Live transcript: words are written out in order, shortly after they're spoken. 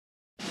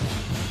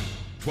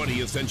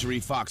20th Century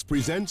Fox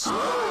presents the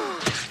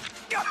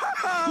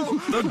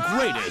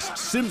greatest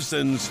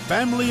Simpsons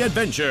family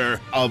adventure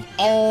of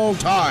all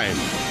time.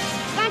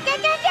 Dun,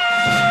 dun, dun,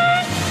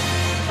 dun!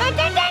 Dun,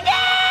 dun, dun,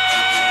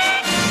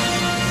 dun!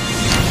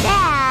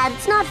 Dad,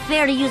 it's not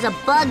fair to use a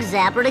bug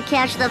zapper to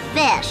catch the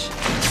fish.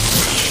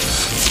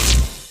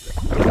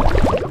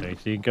 I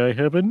think I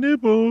have a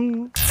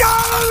nibble.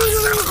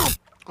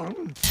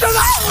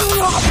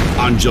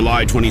 On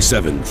July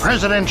 27th,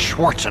 President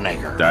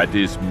Schwarzenegger. That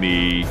is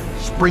me.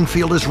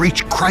 Springfield has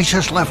reached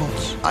crisis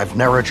levels. I've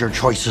narrowed your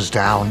choices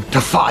down to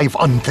 5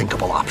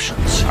 unthinkable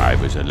options. I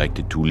was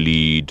elected to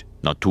lead,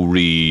 not to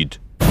read.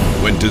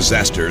 when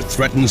disaster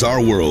threatens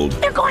our world,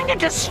 They're going to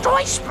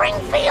destroy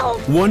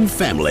Springfield. one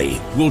family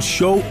will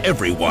show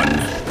everyone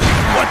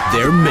what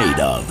they're made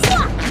of.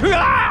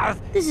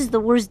 This is the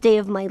worst day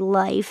of my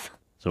life.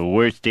 So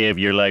worst day of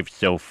your life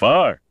so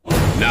far.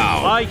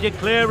 Now, I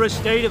declare a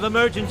state of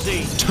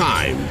emergency.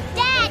 time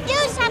Dad, do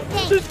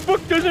something. This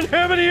book doesn't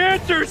have any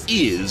answers.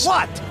 is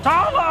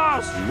Tell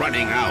us!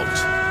 running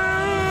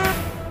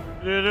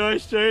out. Did I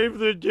save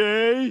the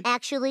day?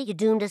 Actually, you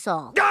doomed us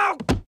all.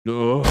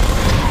 Oh.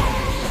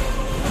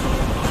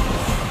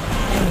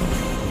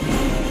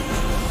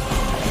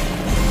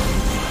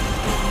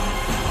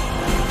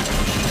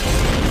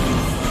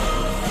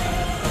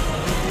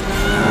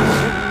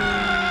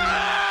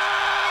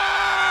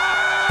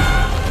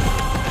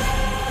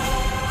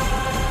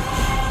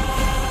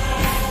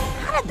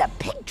 How did the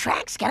pig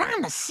tracks get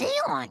on the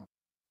ceiling?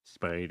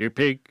 Spider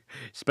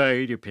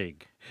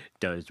Pig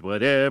does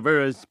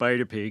whatever a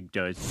Spider Pig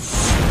does.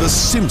 The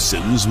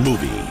Simpsons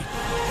movie.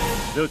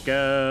 Look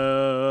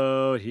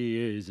out,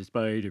 he is a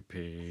Spider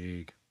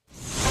Pig.